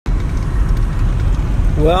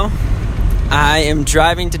Well, I am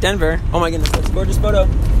driving to Denver. Oh my goodness, that's a gorgeous photo.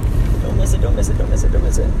 Don't miss it, don't miss it, don't miss it, don't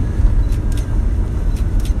miss it.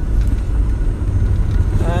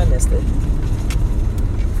 I missed it.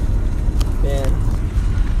 Man,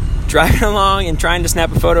 driving along and trying to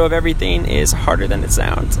snap a photo of everything is harder than it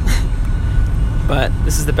sounds. But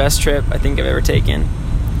this is the best trip I think I've ever taken.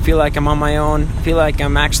 I feel like I'm on my own. I feel like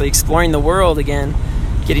I'm actually exploring the world again,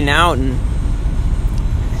 getting out and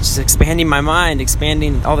just expanding my mind,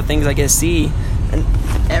 expanding all the things I get to see. And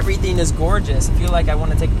everything is gorgeous. I feel like I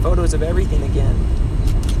want to take photos of everything again.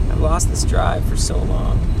 I've lost this drive for so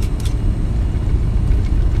long.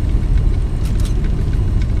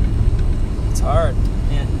 It's hard,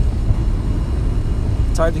 man.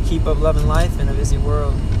 It's hard to keep up loving life in a busy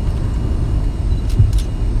world.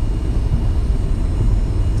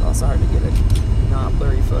 It's also hard to get a not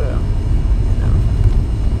blurry photo, you know.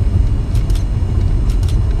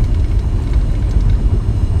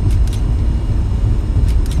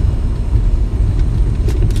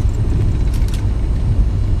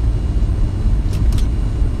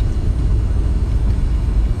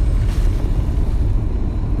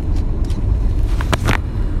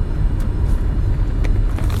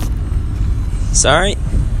 Sorry,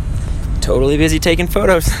 totally busy taking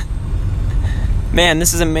photos. Man,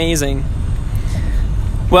 this is amazing.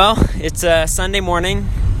 Well, it's Sunday morning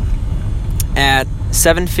at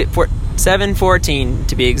 7:14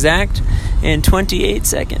 to be exact, in 28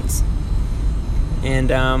 seconds.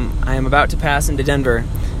 And I am about to pass into Denver.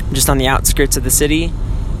 I'm just on the outskirts of the city,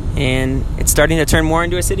 and it's starting to turn more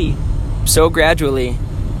into a city. So gradually,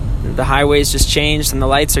 the highways just changed, and the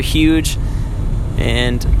lights are huge,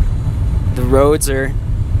 and the roads are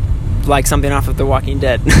like something off of The Walking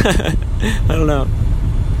Dead. I don't know.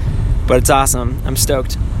 But it's awesome. I'm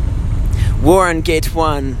stoked. Warren Gate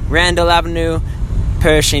 1, Randall Avenue,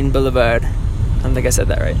 Pershing Boulevard. I don't think I said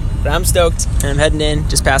that right. But I'm stoked, and I'm heading in,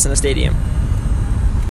 just passing the stadium.